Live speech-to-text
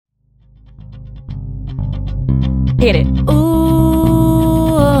Hit it.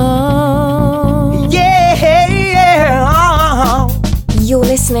 Ooh, yeah. You're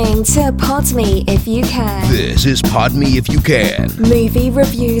listening to Pod Me If You Can. This is Pod Me If You Can, Movie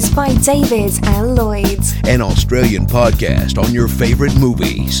reviews by David and Lloyd. an Australian podcast on your favourite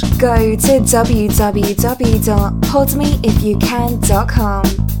movies. Go to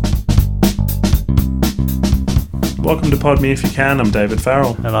www.podmeifyoucan.com. Welcome to Pod Me If You Can. I'm David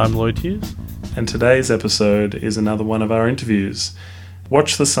Farrell. And I'm Lloyd Hughes. And today's episode is another one of our interviews.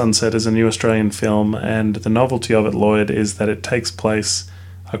 Watch the Sunset is a new Australian film, and the novelty of it, Lloyd, is that it takes place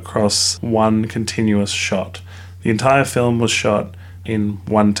across one continuous shot. The entire film was shot in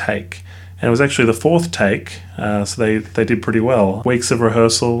one take. And it was actually the fourth take, so they did pretty well. Weeks of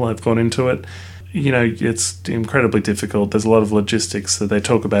rehearsal have gone into it. You know, it's incredibly difficult. There's a lot of logistics that they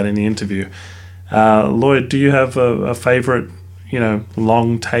talk about in the interview. Lloyd, do you have a favourite,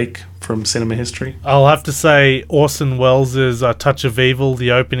 long take from cinema history? I'll have to say Orson Welles' Touch of Evil,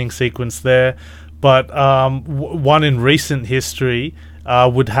 the opening sequence there. But one in recent history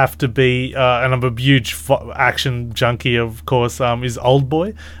would have to be, and I'm a huge action junkie, of course, is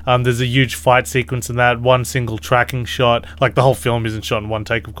Oldboy. There's a huge fight sequence in that, one single tracking shot. Like, the whole film isn't shot in one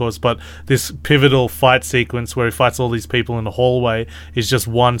take, of course, but this pivotal fight sequence where he fights all these people in the hallway is just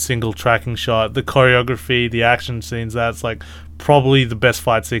one single tracking shot. The choreography, the action scenes, that's like probably the best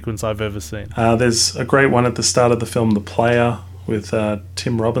fight sequence I've ever seen. There's a great one at the start of the film, The Player, with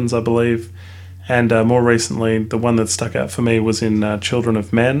Tim Robbins, I believe. And more recently, the one that stuck out for me was in Children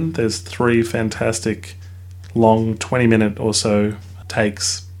of Men. There's three fantastic, long, 20-minute or so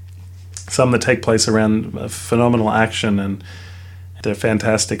takes. Some that take place around phenomenal action, and they're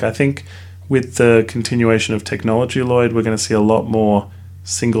fantastic. I think with the continuation of technology, Lloyd, we're going to see a lot more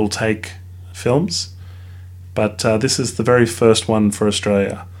single-take films. But this is the very first one for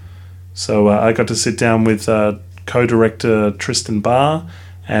Australia. So I got to sit down with co-director Tristan Barr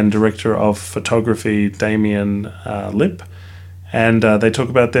and director of photography Damien Lipp, and they talk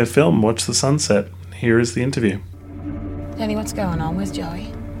about their film, Watch the Sunset. Here is the interview. Danny, what's going on? Where's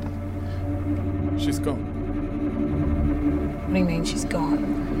Joey? She's gone. What do you mean she's gone?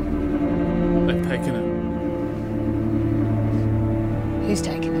 They've taken her. Who's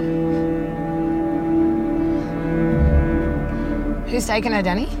taking her? Who's taking her,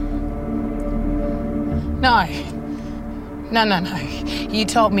 Danny? No. No. You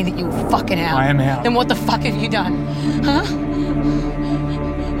told me that you were fucking out. I am out. Then what the fuck have you done? Huh?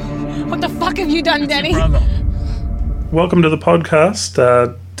 What the fuck have you done, Danny? Welcome to the podcast,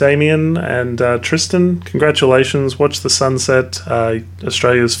 Damien and Tristan. Congratulations, Watch the Sunset,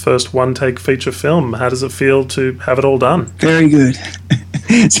 Australia's first one-take feature film. How does it feel to have it all done? Very good.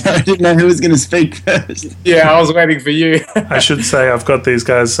 Sorry, I didn't know who was going to speak first. Yeah, I was waiting for you. I should say I've got these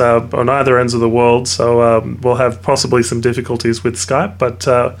guys on either ends of the world, so we'll have possibly some difficulties with Skype, but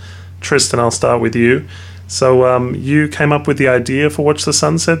Tristan, I'll start with you. So you came up with the idea for Watch the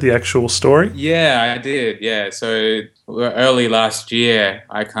Sunset, the actual story? Yeah, I did, yeah. So early last year,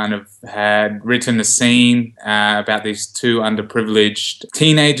 I kind of had written a scene about these two underprivileged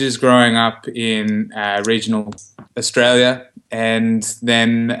teenagers growing up in regional Australia. And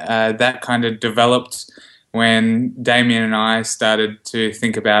then that kind of developed when Damien and I started to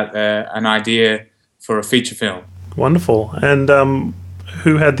think about an idea for a feature film. Wonderful. And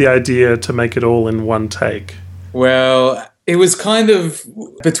who had the idea to make it all in one take? Well, it was kind of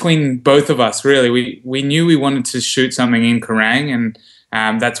between both of us, really. We knew we wanted to shoot something in Kerrang,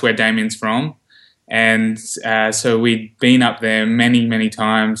 and that's where Damien's from. And so we'd been up there many, many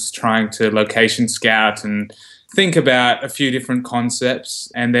times trying to location scout and think about a few different concepts,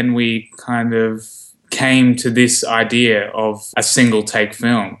 and then we kind of came to this idea of a single take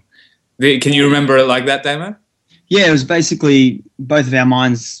film. Can you remember it like that, Damo? Yeah, it was basically both of our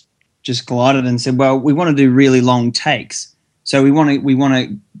minds just collided and said, well, we want to do really long takes. So we want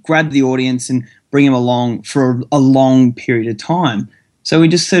to grab the audience and bring them along for a long period of time. So we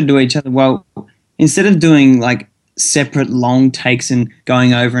just said to each other, well, instead of doing like separate long takes and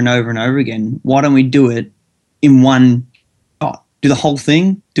going over and over and over again, why don't we do it in one shot? Do the whole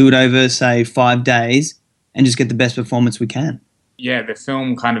thing, do it over, say, 5 days, and just get the best performance we can. Yeah, the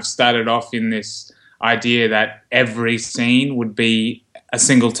film kind of started off in this idea that every scene would be a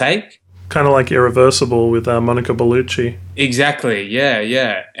single take. Kind of like Irreversible with Monica Bellucci. Exactly,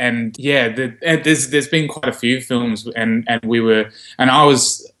 yeah. And yeah, there's been quite a few films, and I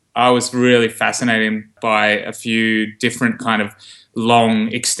was really fascinated by a few different kind of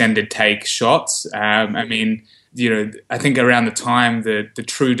long extended take shots. I think around the time the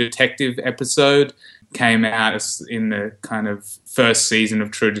True Detective episode came out in the kind of first season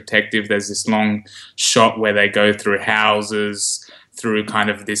of True Detective. There's this long shot where they go through houses, through kind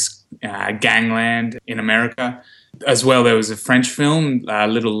of this gangland in America. As well, there was a French film,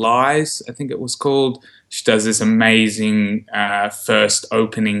 Little Lies, I think it was called. She does this amazing first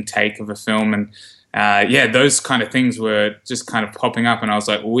opening take of a film. And those kind of things were just kind of popping up. And I was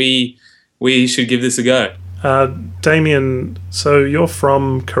like, we should give this a go. Damien, so you're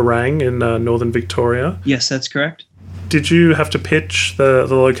from Kerrang in northern Victoria. Yes, that's correct. Did you have to pitch the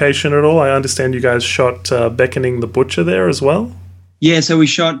location at all? I understand you guys shot Beckoning the Butcher there as well. Yeah, so we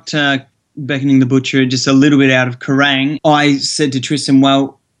shot Beckoning the Butcher just a little bit out of Kerrang. I said to Tristan,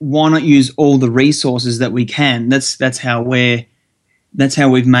 well, why not use all the resources that we can? That's how we've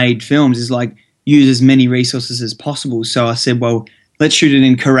made films, is like use as many resources as possible. So I said, well, let's shoot it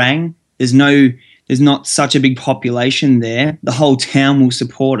in Kerrang. There's not such a big population there. The whole town will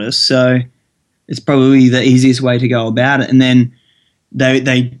support us, so it's probably the easiest way to go about it. And then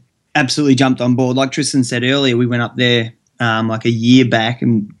they absolutely jumped on board. Like Tristan said earlier, we went up there like a year back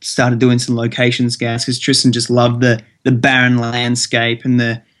and started doing some location scouts because Tristan just loved the barren landscape and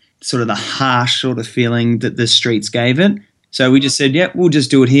the sort of the harsh sort of feeling that the streets gave it. So we just said, yeah, we'll just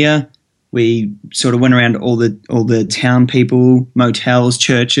do it here. We sort of went around all the town people, motels,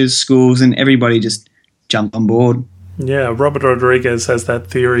 churches, schools, and everybody just jumped on board. Yeah, Robert Rodriguez has that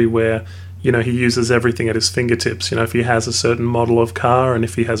theory where, you know, he uses everything at his fingertips. You know, if he has a certain model of car and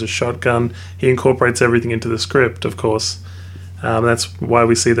if he has a shotgun, he incorporates everything into the script, of course. That's why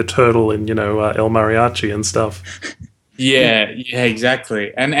we see the turtle in, El Mariachi and stuff. Yeah,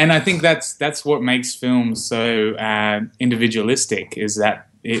 exactly. And I think that's what makes films so individualistic, is that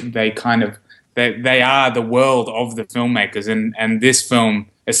they are the world of the filmmakers, and this film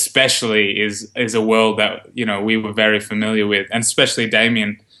especially is a world that we were very familiar with, and especially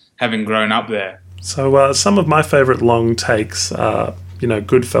Damien having grown up there. So some of my favourite long takes are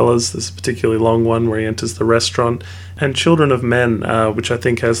Goodfellas. There's a particularly long one where he enters the restaurant, and Children of Men, which I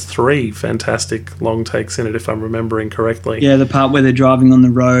think has 3 fantastic long takes in it, if I'm remembering correctly. Yeah, the part where they're bliving on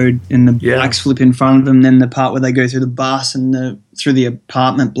the road and the bikes flip in front of them, then the part where they go through the bus and through the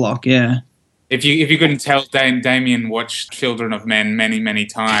apartment block, yeah. If you couldn't tell, Damien watched Children of Men many, many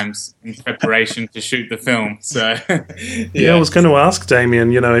times in preparation to shoot the film. So, yeah, I was going to ask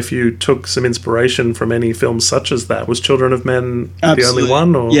Damien, if you took some inspiration from any films such as that. Was Children of Men the only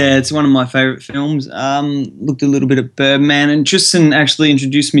one? Or? Yeah, it's one of my favourite films. Looked a little bit at Birdman, and Tristan actually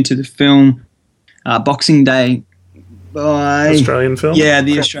introduced me to the film Boxing Day. Australian film? Yeah,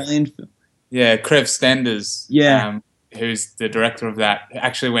 the Australian film. Yeah, Crev Stenders. Yeah. Who's the director of that?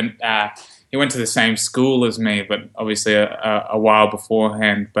 Actually he went to the same school as me, but obviously a while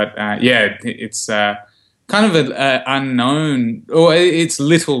beforehand. But it's kind of an unknown, or it's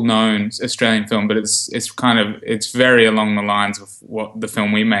little known Australian film, but it's very along the lines of what the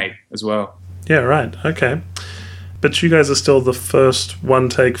film we made as well. Yeah, right. Okay. But you guys are still the first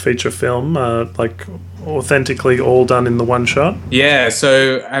one-take feature film, authentically all done in the one shot? Yeah,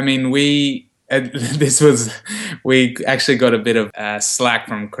 so, I mean, we actually got a bit of slack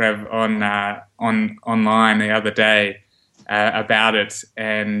from Crev on online the other day about it,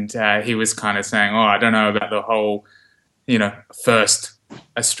 and he was kind of saying, I don't know about the whole, first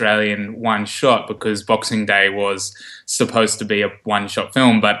Australian one shot, because Boxing Day was supposed to be a one shot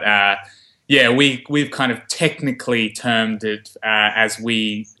film, but we've kind of technically termed it as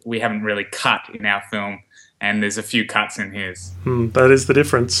we haven't really cut in our film. And there's a few cuts in his. That is the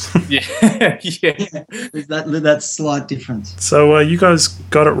difference. Yeah. That slight difference. So you guys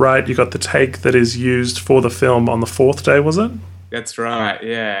got it right. You got the take that is used for the film on the 4th day, was it? That's right,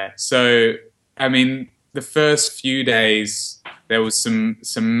 yeah. So, I mean, the first few days, there was some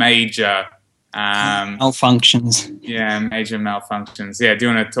major... malfunctions. Yeah, major malfunctions. Yeah, do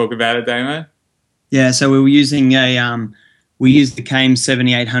you want to talk about it, Damo? Yeah, so we were using we used the Kame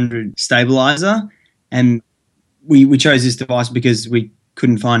 7800 stabilizer, and we chose this device because we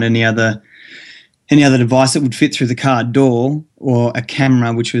couldn't find any other device that would fit through the car door, or a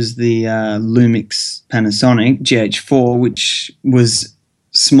camera, which was the Lumix Panasonic GH4, which was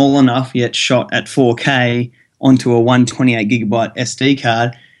small enough yet shot at 4K onto a 128 gigabyte SD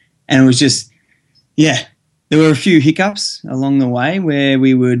card. And it was just, there were a few hiccups along the way where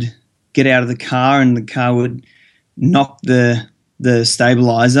we would get out of the car and the car would knock the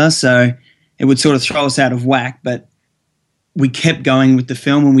stabilizer. So it would sort of throw us out of whack, but we kept going with the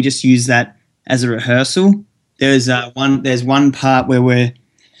film and we just used that as a rehearsal. There's one part where we're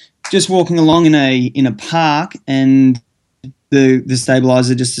just walking along in a park, and the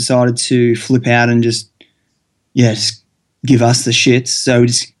stabilizer just decided to flip out and just give us the shits. So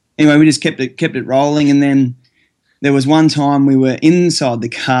anyway, we just kept it rolling, and then there was one time we were inside the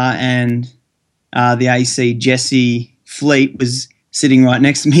car, and the AC Jesse Fleet was sitting right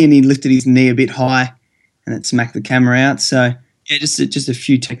next to me, and he lifted his knee a bit high, and it smacked the camera out. So yeah, just a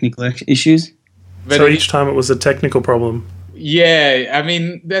few technical issues. But so each time it was a technical problem. Yeah, I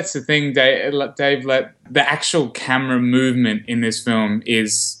mean, that's the thing, Dave. The actual camera movement in this film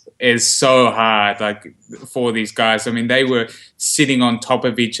is so hard, like, for these guys. I mean, they were sitting on top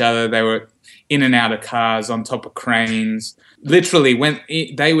of each other. They were in and out of cars, on top of cranes. Literally,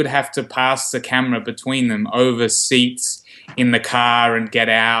 they would have to pass the camera between them over seats in the car and get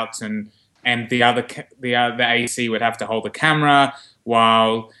out, and the AC would have to hold the camera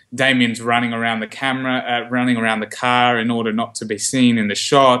while Damien's running around the car in order not to be seen in the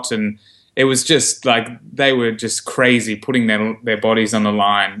shot. And it was just like they were just crazy, putting their bodies on the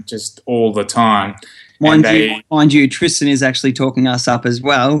line just all the time. Mind you, Tristan is actually talking us up as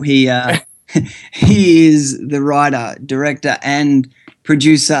well. He he is the writer, director, and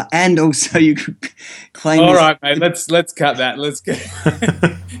producer, and also you could claim. All right, mate. Let's cut that. Let's go.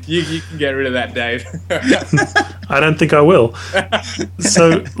 You can get rid of that, Dave. I don't think I will.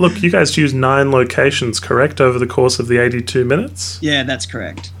 So, look, you guys used 9 locations, correct, over the course of the 82 minutes? Yeah, that's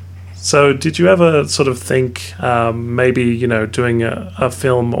correct. So, did you ever sort of think maybe, doing a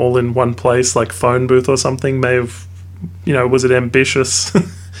film all in one place, like Phone Booth or something, may have, was it ambitious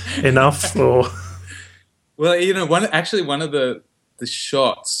enough? Or Well, one of the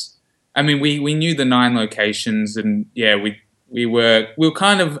shots, I mean, we knew the 9 locations, and yeah, we were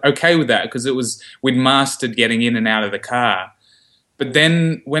kind of okay with that because we'd mastered getting in and out of the car. But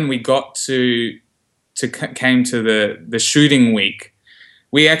then when we got came to the shooting week,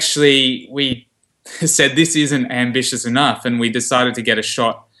 we said this isn't ambitious enough, and we decided to get a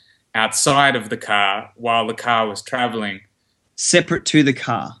shot outside of the car while the car was traveling, separate to the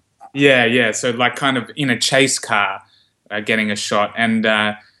car. Yeah. So like kind of in a chase car, getting a shot, and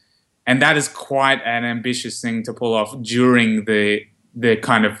that is quite an ambitious thing to pull off during the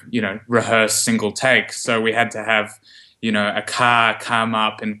kind of rehearsed single take. So we had to have a car come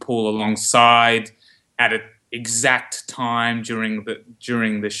up and pull alongside at an exact time during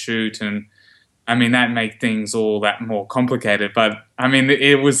the shoot, and I mean that made things all that more complicated. But I mean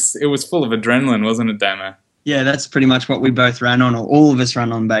it was full of adrenaline, wasn't it, Damo? Yeah, that's pretty much what we both ran on, or all of us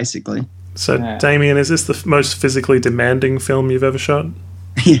ran on, basically. So, yeah. Damien, is this the most physically demanding film you've ever shot?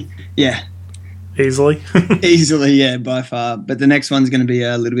 Yeah. Easily? Easily, yeah, by far. But the next one's going to be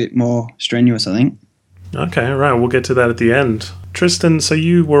a little bit more strenuous, I think. Okay, all right. We'll get to that at the end. Tristan, so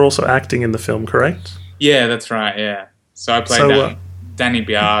you were also acting in the film, correct? Yeah, that's right, yeah. So I played Danny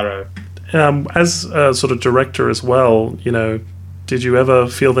Biaro. As a sort of director as well, did you ever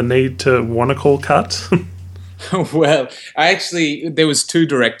feel the need to want to call cut? Well, there was 2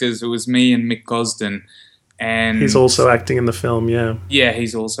 directors. It was me and Mick Gosden. And he's also acting in the film, yeah. Yeah,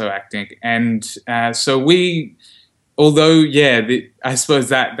 he's also acting. And so although, I suppose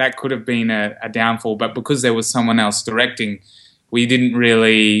that could have been a downfall, but because there was someone else directing, we didn't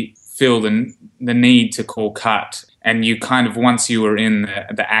really feel the need to call cut. And you kind of, once you were in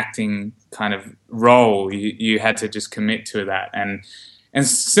the acting kind of role, you had to just commit to that. And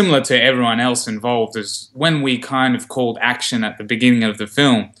similar to everyone else involved, is when we kind of called action at the beginning of the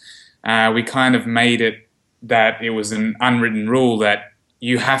film, we kind of made it that it was an unwritten rule that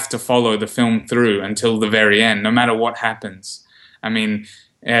you have to follow the film through until the very end, no matter what happens. I mean,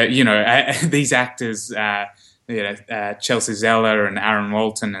 these actors, Chelsea Zeller and Aaron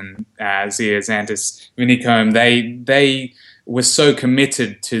Walton and Zia Xantis Vinicombe, they were so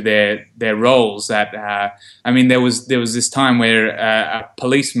committed to their roles that there was this time where a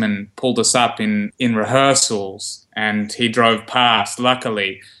policeman pulled us up in rehearsals, and he drove past,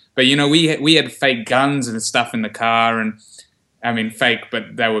 luckily. But we had fake guns and stuff in the car, and I mean fake,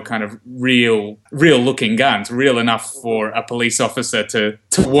 but they were kind of real looking guns, real enough for a police officer to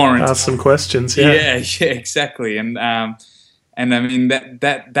warrant. Ask some questions, yeah. Yeah, exactly. And I mean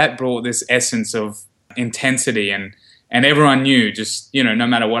that brought this essence of intensity, and everyone knew, just no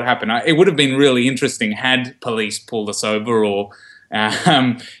matter what happened, it would have been really interesting had police pulled us over, or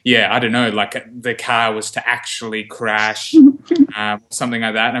I don't know, like the car was to actually crash, something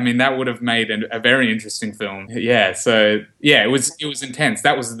like that. I mean, that would have made a very interesting film. Yeah, so yeah, it was intense.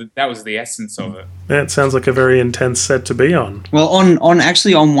 That was the essence of it. Yeah, it sounds like a very intense set to be on. Well, on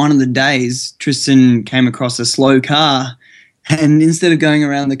one of the days, Tristan came across a slow car, and instead of going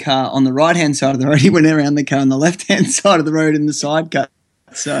around the car on the right-hand side of the road, he went around the car on the left-hand side of the road in the side cut.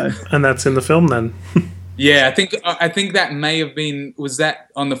 So, and that's in the film then. Yeah, I think that may have been, was that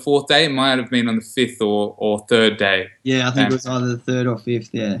on the fourth day? It might have been on the fifth or third day. Yeah, I think it was either the third or fifth.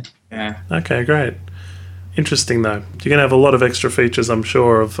 Yeah. Yeah. Okay, great. Interesting though. You're gonna have a lot of extra features, I'm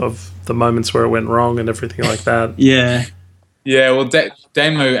sure, of the moments where it went wrong and everything like that. Yeah. Yeah, well,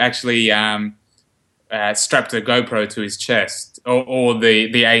 Damo actually strapped a GoPro to his chest, or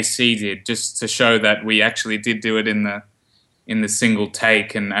the AC did, just to show that we actually did do it in the single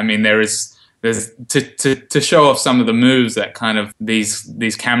take. And I mean, there's to show off some of the moves that kind of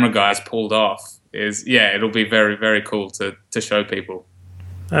these camera guys pulled off. It'll be very, very cool to show people.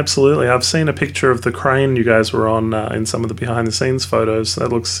 Absolutely. I've seen a picture of the crane you guys were on in some of the behind-the-scenes photos. That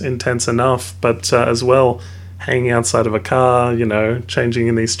looks intense enough, but as well, hanging outside of a car, changing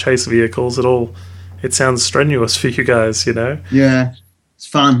in these chase vehicles, it sounds strenuous for you guys, Yeah. It's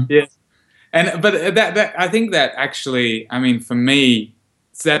fun. Yeah. But that I think that actually, I mean, for me,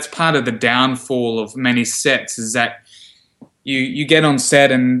 that's part of the downfall of many sets, is that you get on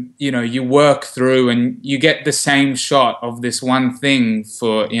set and you work through and you get the same shot of this one thing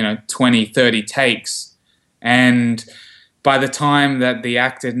for 20, 30 takes, and by the time that the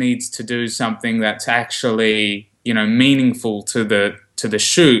actor needs to do something that's actually meaningful to the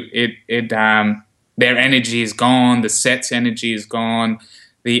shoot, their energy is gone, the set's energy is gone,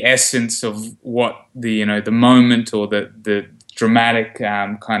 the essence of what the moment or the dramatic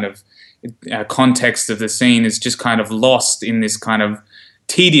kind of context of the scene is just kind of lost in this kind of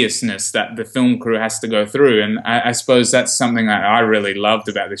tediousness that the film crew has to go through. And I suppose that's something that I really loved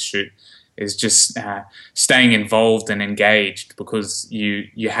about this shoot, is just staying involved and engaged because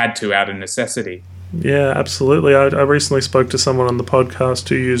you had to out of necessity. Yeah, absolutely. I recently spoke to someone on the podcast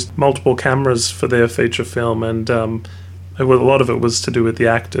who used multiple cameras for their feature film, and a lot of it was to do with the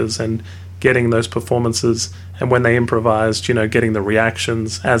actors and getting those performances, and when they improvised, getting the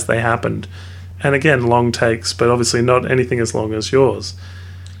reactions as they happened. And again, long takes, but obviously not anything as long as yours.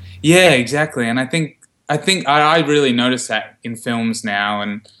 Yeah, exactly. And I think I really notice that in films now.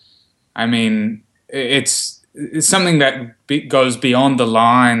 And I mean, it's something that goes beyond the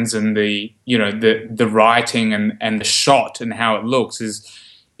lines and the writing and the shot and how it looks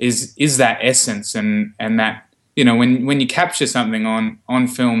is that essence and that, when you capture something on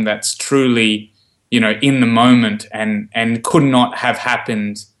film that's truly, in the moment and could not have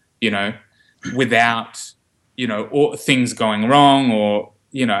happened, without, or things going wrong, or,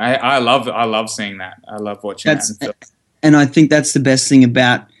 I love seeing that. I love watching that in film. And I think that's the best thing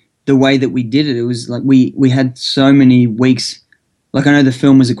about the way that we did it. It was like we had so many weeks. Like, I know the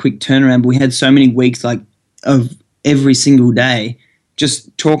film was a quick turnaround, but we had so many weeks, like, of every single day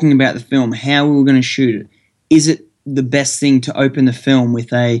just talking about the film, how we were going to shoot it. Is it the best thing to open the film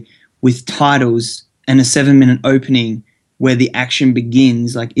with titles and a 7-minute opening where the action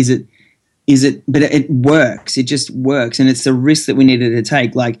begins? Like, is it, but it works. It just works. And it's the risk that we needed to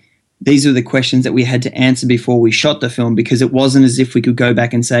take. Like, these are the questions that we had to answer before we shot the film, because it wasn't as if we could go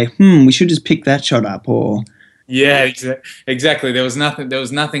back and say, we should just pick that shot up, or... Yeah, exactly. There was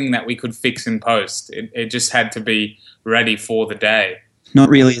nothing that we could fix in post. It just had to be ready for the day. Not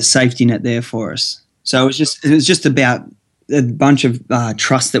really a safety net there for us. So it was just about a bunch of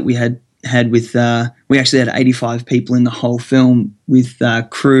trust that we had with. We actually had 85 people in the whole film, with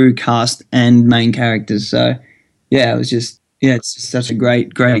crew, cast, and main characters. So yeah, it was just it's such a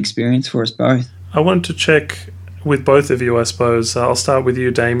great experience for us both. I wanted to check with both of you, I suppose. I'll start with you,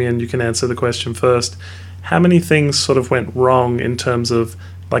 Damien. You can answer the question first. How many things sort of went wrong in terms of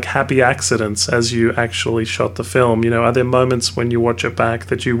like happy accidents as you actually shot the film? Are there moments when you watch it back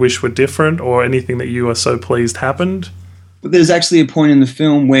that you wish were different, or anything that you are so pleased happened? But there's actually a point in the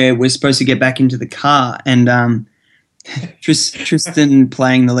film where we're supposed to get back into the car, and Tristan,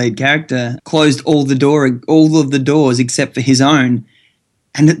 playing the lead character, closed all of the doors except for his own.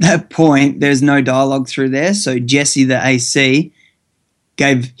 And at that point, there's no dialogue through there. So Jesse, the AC,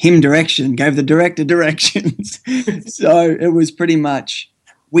 gave the director directions. So it was pretty much,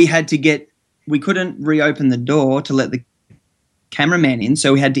 we couldn't reopen the door to let the cameraman in,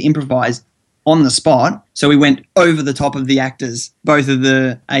 so we had to improvise on the spot. So we went over the top of the actors, both of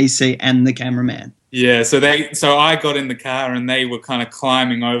the AC and the cameraman. Yeah, so I got in the car and they were kind of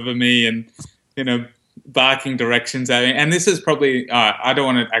climbing over me and, barking directions at me. And this is probably, I don't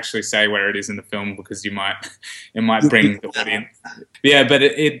want to actually say where it is in the film because it might bring the audience. Yeah, but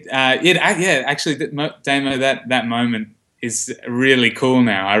actually, Damo, that moment is really cool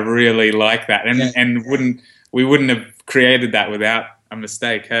now. I really like that. And we wouldn't have created that without a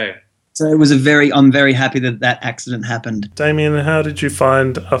mistake, hey? So I'm very happy that accident happened. Damien, how did you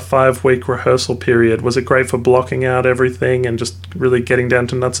find a 5-week rehearsal period? Was it great for blocking out everything and just really getting down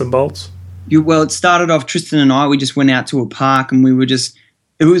to nuts and bolts? Well, it started off, Tristan and I, we just went out to a park and we were just,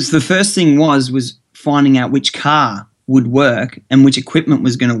 the first thing was finding out which car would work and which equipment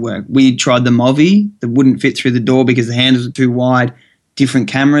was going to work. We tried the Movi that wouldn't fit through the door because the handles were too wide. Different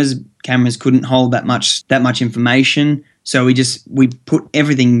cameras couldn't hold that much information. So we put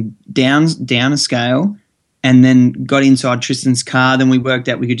everything down a scale and then got inside Tristan's car. Then we worked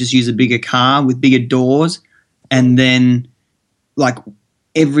out we could just use a bigger car with bigger doors. And then like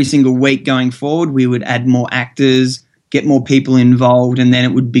every single week going forward, we would add more actors, get more people involved, and then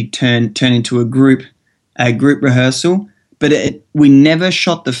it would be turn into a group rehearsal. But we never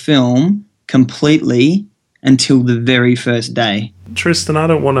shot the film completely until the very first day. Tristan, I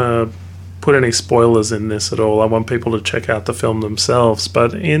don't want to put any spoilers in this at all. I want people to check out the film themselves.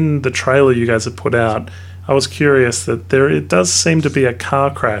 But in the trailer you guys have put out, I was curious that it does seem to be a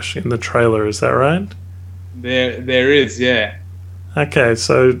car crash in the trailer. Is that right? There is, yeah. Okay,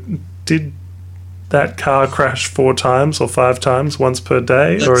 so did that car crash 4 times or 5 times, once per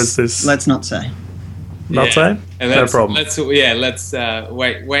day, or is this? Let's not say. Not say? No problem. Let's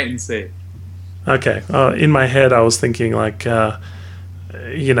wait and see. Okay. In my head, I was thinking like,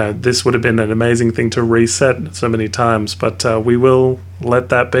 this would have been an amazing thing to reset so many times, but we will let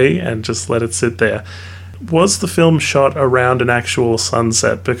that be and just let it sit there. Was the film shot around an actual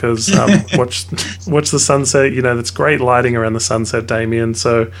sunset? Because watch the sunset. That's great lighting around the sunset, Damien.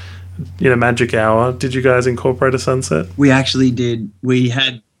 So, magic hour. Did you guys incorporate a sunset? We actually did. We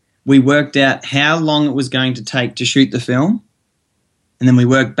worked out how long it was going to take to shoot the film, and then we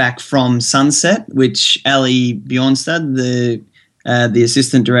worked back from sunset, which Ali Bjornstad, the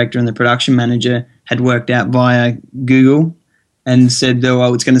assistant director and the production manager, had worked out via Google. And said,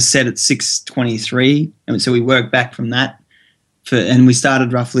 it's going to set at 6:23, and so we worked back from that, and we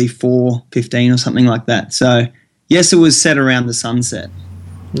started roughly 4:15 or something like that. So yes, it was set around the sunset.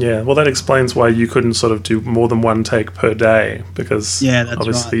 Yeah, well, that explains why you couldn't sort of do more than one take per day, because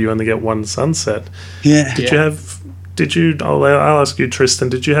obviously you only get one sunset. Yeah. I'll ask you, Tristan,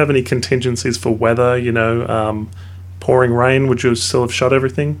 did you have any contingencies for weather? Pouring rain? Would you still have shot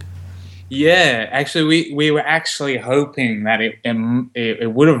everything? Yeah, actually, we were actually hoping that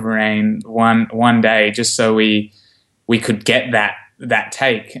it would have rained one day, just so we could get that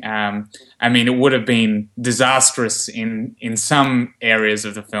take. It would have been disastrous in some areas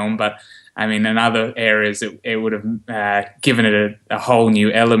of the film, but in other areas it would have given it a whole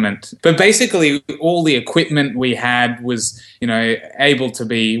new element. But basically, all the equipment we had was, able to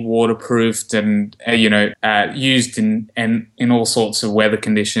be waterproofed and used in all sorts of weather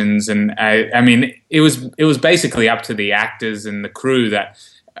conditions. And it was basically up to the actors and the crew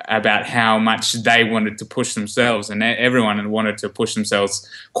about how much they wanted to push themselves, and everyone wanted to push themselves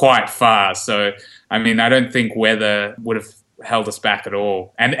quite far. So I don't think weather would have held us back at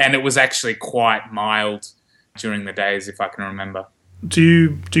all, and it was actually quite mild during the days, if I can remember. Do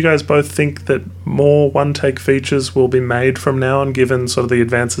you guys both think that more one-take features will be made from now on, given sort of the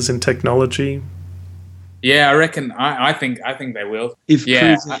advances in technology? Yeah, I reckon. I think they will.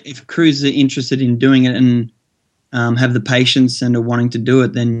 If crews are interested in doing it and have the patience and are wanting to do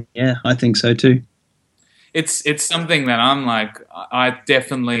it, then yeah, I think so too. It's something that I'm like, I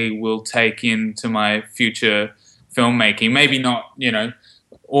definitely will take into my future filmmaking. Maybe not,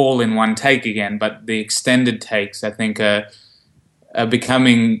 all in one take again, but the extended takes, I think, are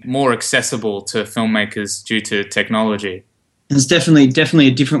becoming more accessible to filmmakers due to technology. It's definitely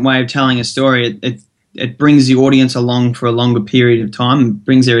a different way of telling a story. It brings the audience along for a longer period of time. It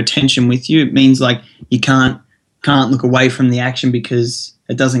brings their attention with you. It means like you can't look away from the action because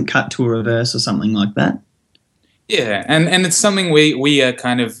it doesn't cut to a reverse or something like that. Yeah, and it's something we are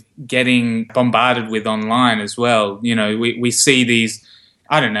kind of getting bombarded with online as well. We see these,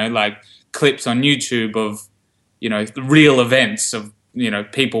 like clips on YouTube of, the real events of,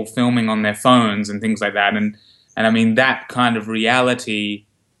 people filming on their phones and things like that. And that kind of reality,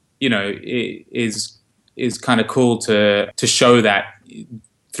 is kind of cool to show that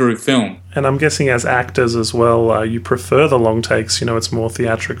through film. And I'm guessing as actors as well, you prefer the long takes. It's more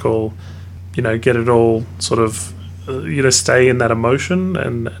theatrical, get it all sort of, stay in that emotion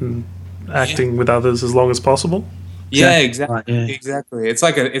and acting with others as long as possible. Yeah, exactly. Exactly. It's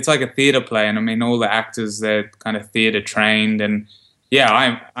like a theater play, and all the actors, they're kind of theater trained, and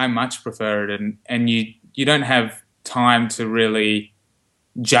yeah, I much prefer it, and you don't have time to really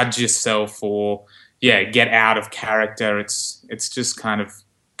judge yourself or get out of character. It's just kind of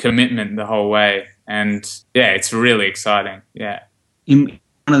commitment the whole way, and it's really exciting. Yeah. In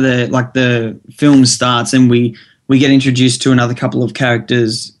one of the film starts and we get introduced to another couple of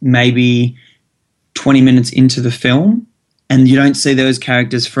characters maybe 20 minutes into the film, and you don't see those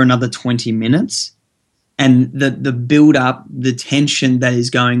characters for another 20 minutes. And the build up, the tension that is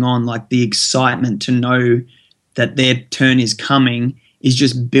going on, like the excitement to know that their turn is coming, is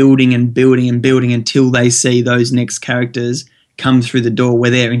just building and building and building until they see those next characters come through the door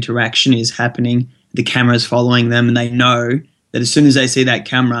where their interaction is happening. The camera's following them, and they know that as soon as they see that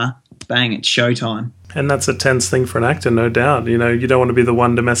camera, bang, it's showtime. And that's a tense thing for an actor, no doubt. You know, you don't want to be the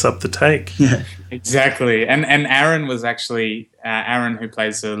one to mess up the take. Yeah, exactly. And Aaron was actually Aaron, who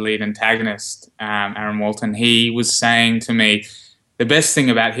plays the lead antagonist, Aaron Walton. He was saying to me, the best thing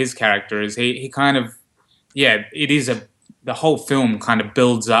about his character is he kind of, the whole film kind of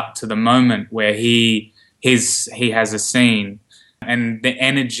builds up to the moment where he has a scene, and the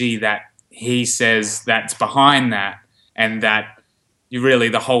energy that he says that's behind that, and that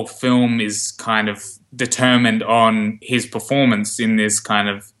the whole film is kind of determined on his performance in this kind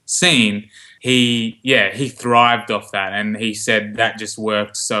of scene. He thrived off that, and he said that just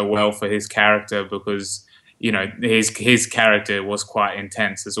worked so well for his character because, you know, his character was quite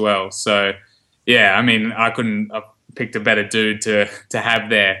intense as well. So, yeah, I mean, I couldn't have picked a better dude to have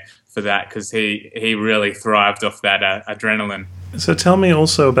there for that, because he really thrived off that adrenaline. So tell me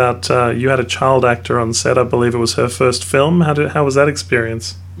also about, you had a child actor on set. I believe it was her first film. How was that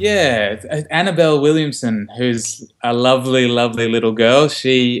experience? Yeah, Annabelle Williamson, who's a lovely, lovely little girl.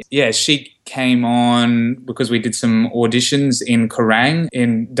 She came on because we did some auditions in Kerrang,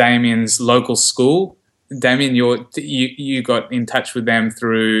 in Damien's local school. Damien, you got in touch with them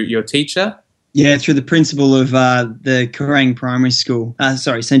through your teacher? Yeah, through the principal of the Kerrang Primary School.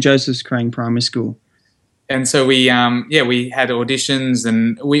 St. Joseph's Kerrang Primary School. And so we had auditions,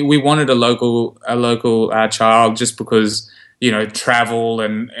 and we wanted a local child, just because, you know, travel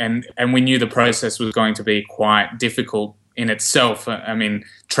and we knew the process was going to be quite difficult in itself. I mean,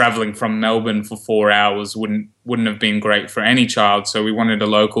 traveling from Melbourne for 4 hours wouldn't have been great for any child. So we wanted a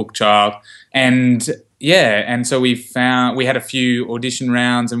local child, and so we had a few audition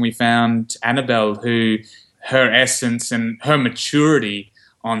rounds, and we found Annabelle, who, her essence and her maturity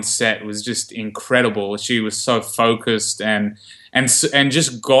on set was just incredible. She was so focused and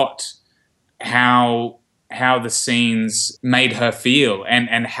just got how the scenes made her feel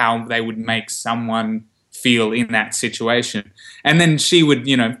and how they would make someone feel in that situation. And then she would,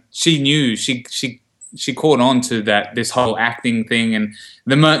 you know, she knew, she caught on to this whole acting thing, and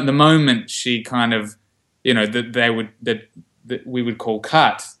the moment she kind of, you know, that we would call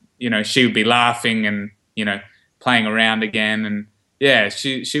cut, you know, she would be laughing and, you know, playing around again. And yeah,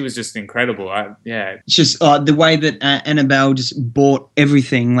 she was just incredible. It's just the way that Annabelle just bought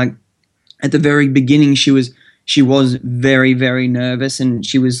everything. Like at the very beginning, she was very, very nervous, and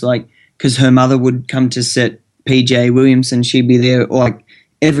she was like, because her mother would come to set, PJ Williamson, she'd be there like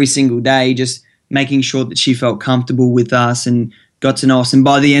every single day, just making sure that she felt comfortable with us and got to know us. And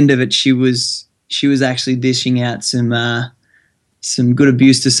by the end of it, she was actually dishing out some good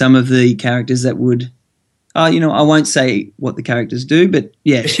abuse to some of the characters that would. You know, I won't say what the characters do, but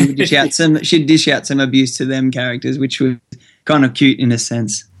yeah, she would she'd dish out some abuse to them characters, which was kind of cute in a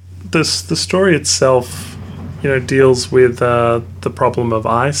sense. The story itself, you know, deals with the problem of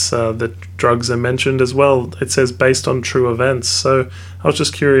ice. That drugs are mentioned as well. It says based on true events. So I was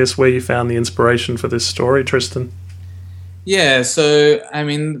just curious where you found the inspiration for this story, Tristan. Yeah, so I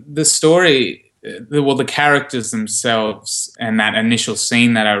mean, the story. The characters themselves and that initial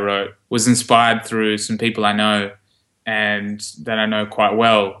scene that I wrote was inspired through some people I know and that I know quite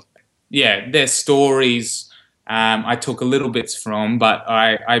well. Yeah, their stories I took a little bits from, but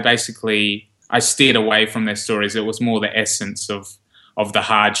I basically steered away from their stories. It was more the essence of the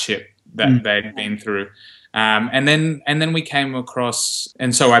hardship that they'd been through. And then we came across,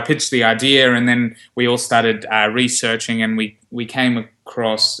 and so I pitched the idea, and then we all started researching, and we came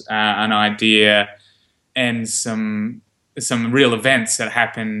across an idea and some real events that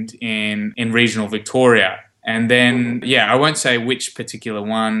happened in regional Victoria. And then, I won't say which particular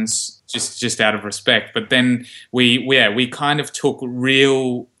ones, just out of respect, but then we kind of took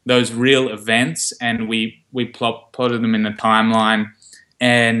those real events, and we plotted them in a timeline.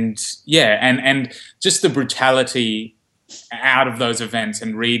 And just the brutality out of those events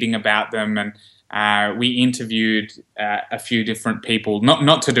and reading about them, and we interviewed a few different people,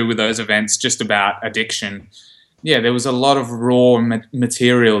 not to do with those events, just about addiction. Yeah, there was a lot of raw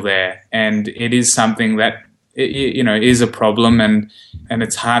material there, and it is something that is a problem, and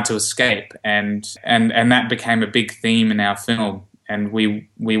it's hard to escape, and that became a big theme in our film, and we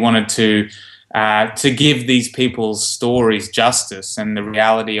wanted to give these people's stories justice and the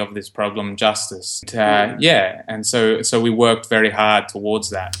reality of this problem justice. And so we worked very hard towards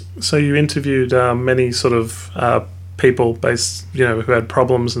that. So you interviewed many sort of people who had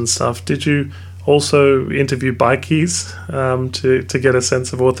problems and stuff. Did you also interview bikies to get a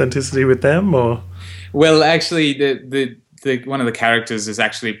sense of authenticity with them, or? Well, actually, the one of the characters is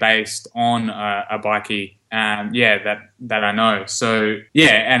actually based on a bikie. That I know. So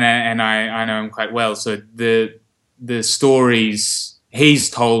and I know him quite well. So the stories he's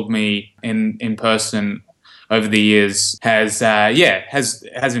told me in person over the years has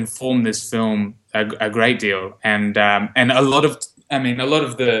informed this film a great deal, and a lot of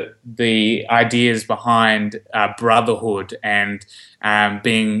the ideas behind brotherhood and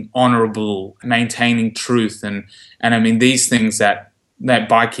being honourable, maintaining truth, and I mean these things that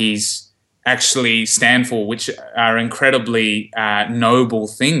bikies actually stand for, which are incredibly noble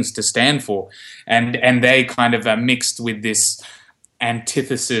things to stand for, and they kind of are mixed with this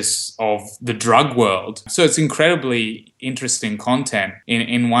antithesis of the drug world. So it's incredibly interesting content.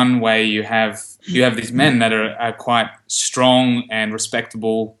 In one way, you have these men that are quite strong and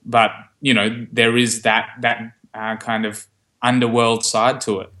respectable, but there is that kind of underworld side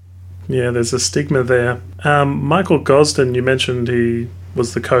to it. Yeah, there's a stigma there. Michael Gosden, you mentioned he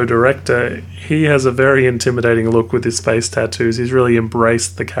was the co-director. He has a very intimidating look with his face tattoos. He's really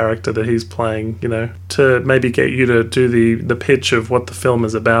embraced the character that he's playing, to maybe get you to do the pitch of what the film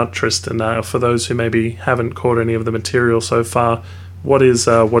is about, Tristan. For those who maybe haven't caught any of the material so far, what is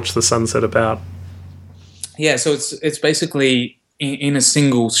Watch the Sunset about? Yeah, so it's basically in a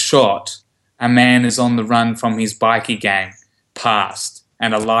single shot, a man is on the run from his bikie gang past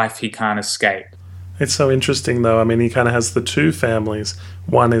and a life he can't escape. It's so interesting, though. I mean, he kind of has the two families.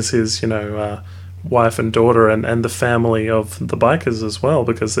 One is his, wife and daughter, and the family of the bikers as well,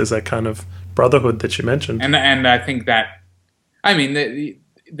 because there's that kind of brotherhood that you mentioned. And I think that, I mean,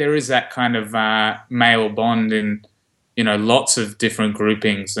 there is that kind of male bond in, lots of different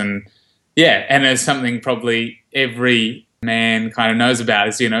groupings, and there's something probably every man kind of knows about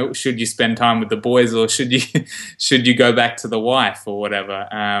is, should you spend time with the boys or should you go back to the wife or whatever.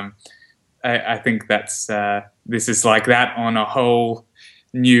 I think that's this is like that on a whole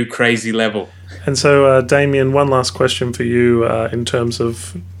new crazy level. And so, Damien, one last question for you in terms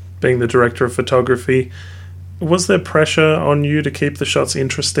of being the director of photography. Was there pressure on you to keep the shots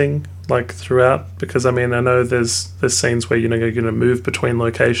interesting, like throughout? Because I mean, I know there's scenes where you're going to move between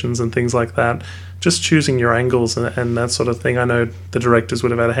locations and things like that. Just choosing your angles and that sort of thing. I know the directors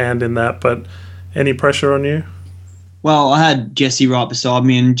would have had a hand in that, but any pressure on you? Well, I had Jesse right beside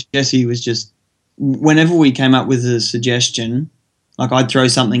me, and Jesse was just, whenever we came up with a suggestion, like I'd throw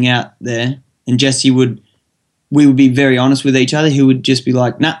something out there, and we would be very honest with each other. He would just be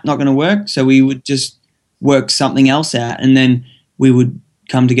like, nah, not going to work. So we would just work something else out, and then we would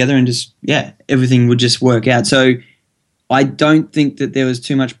come together and just, everything would just work out. So I don't think that there was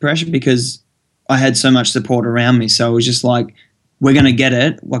too much pressure because I had so much support around me. So it was just like, we're going to get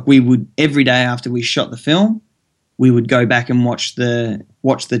it. Like we would, every day after we shot the film, we would go back and watch the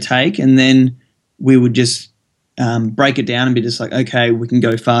take, and then we would just break it down and be just like, okay, we can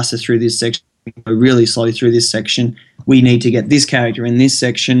go faster through this section, go really slow through this section. We need to get this character in this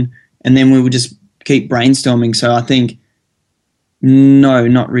section, and then we would just keep brainstorming. So I think, no,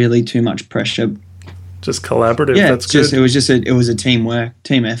 not really too much pressure. Just collaborative. Yeah, that's good. It was a teamwork,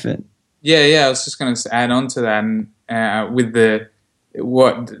 team effort. Yeah. I was just going to add on to that, and with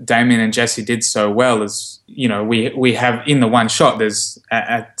what Damien and Jesse did so well is, we have in the one shot, there's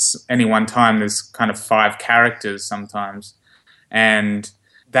at any one time, there's kind of 5 characters sometimes, and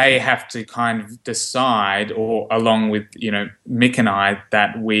they have to kind of decide, or along with, Mick and I,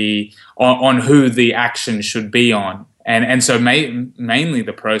 that on who the action should be on. And so mainly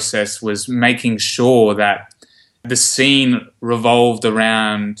the process was making sure that the scene revolved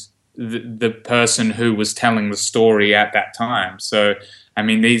around the person who was telling the story at that time. So, I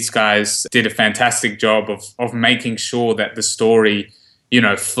mean, these guys did a fantastic job of making sure that the story,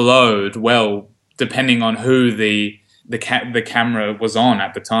 flowed well, depending on who the camera was on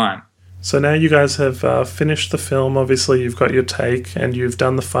at the time. So now you guys have finished the film. Obviously, you've got your take and you've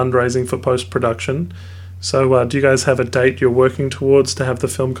done the fundraising for post-production. So do you guys have a date you're working towards to have the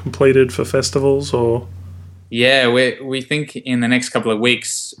film completed for festivals, or? Yeah, we think in the next couple of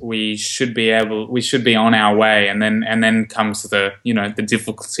weeks we should be on our way, and then comes the the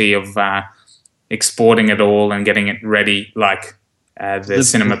difficulty of exporting it all and getting it ready, like the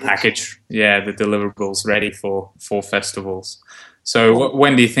cinema package, the deliverables ready for festivals. So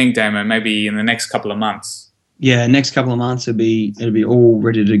when do you think, Damo? Maybe in the next couple of months? Yeah, next couple of months it'll be all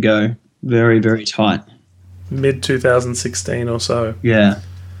ready to go. Very, very tight. Mid 2016 or so. Yeah,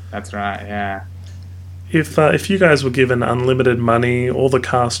 that's right. Yeah. If you guys were given unlimited money, all the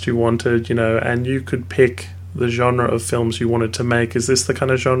cast you wanted, and you could pick the genre of films you wanted to make, is this the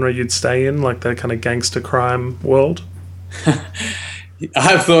kind of genre you'd stay in, like that kind of gangster crime world?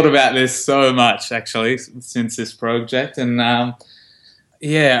 I've thought about this so much, actually, since this project. And I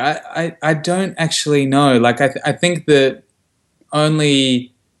don't actually know. Like, I think that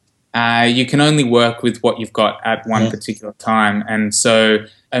only you can only work with what you've got at one particular time. And so,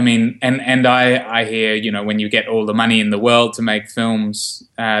 I mean, and I hear, you know, when you get all the money in the world to make films,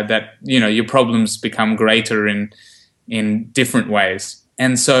 that, you know, your problems become greater in different ways.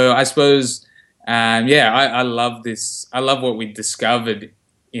 And so I suppose, I love this. I love what we discovered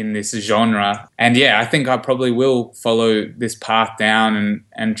in this genre. And yeah, I think I probably will follow this path down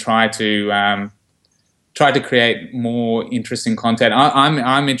and try to create more interesting content.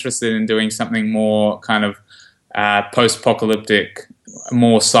 I'm interested in doing something more kind of post-apocalyptic,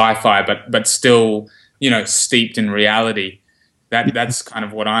 more sci-fi, but still, you know, steeped in reality. That's kind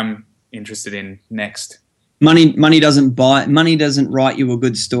of what I'm interested in next. Money doesn't write you a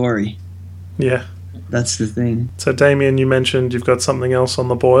good story. Yeah. That's the thing. So, Damien, you mentioned you've got something else on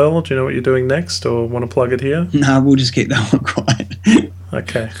the boil. Do you know what you're doing next, or want to plug it here? No, we'll just keep that one quiet.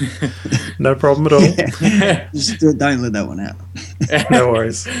 Okay. No problem at all. Yeah. Just don't let that one out. No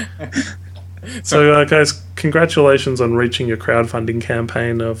worries. So, guys, congratulations on reaching your crowdfunding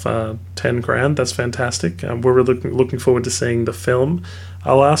campaign of 10 grand. That's fantastic. We're really looking forward to seeing the film.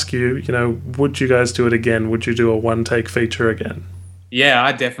 I'll ask you, you know, would you guys do it again? Would you do a one-take feature again? Yeah,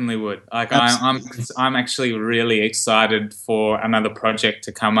 I definitely would. Like, I'm actually really excited for another project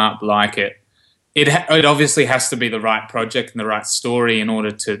to come up like it. It obviously has to be the right project and the right story in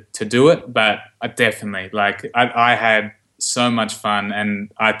order to do it, but I definitely, like, I had so much fun, and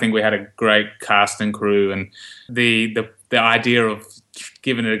I think we had a great cast and crew, and the idea of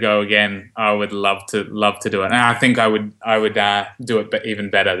giving it a go again, I would love to do it. And I think I would do it but even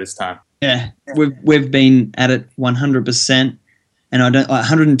better this time. Yeah. We've been at it 100%. And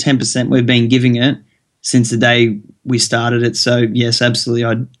 110% we've been giving it since the day we started it. So yes, absolutely,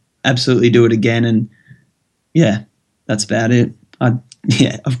 I'd absolutely do it again. And yeah, that's about it.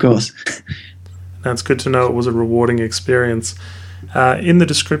 Yeah, of course. That's good to know. It was a rewarding experience. In the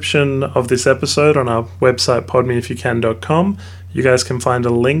description of this episode on our website, podmeifyoucan.com, you guys can find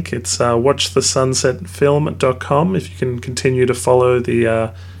a link. It's watchthesunsetfilm.com. If you can continue to follow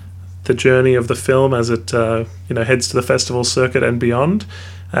the journey of the film as it heads to the festival circuit and beyond,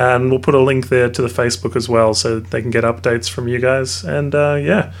 and we'll put a link there to the Facebook as well, so they can get updates from you guys. And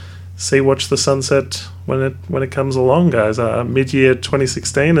see Watch the Sunset when it comes along, guys. Mid-year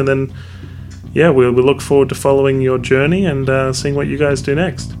 2016, and then we'll look forward to following your journey and seeing what you guys do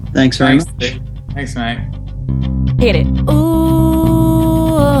next. Thanks very much. Thanks, mate. Hit it.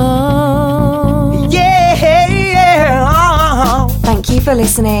 Thank you for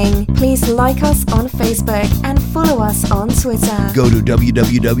listening. Please like us on Facebook and follow us on Twitter. Go to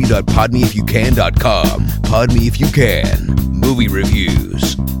www.podmeifyoucan.com. Pod Me If You Can. Movie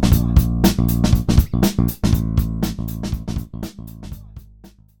reviews.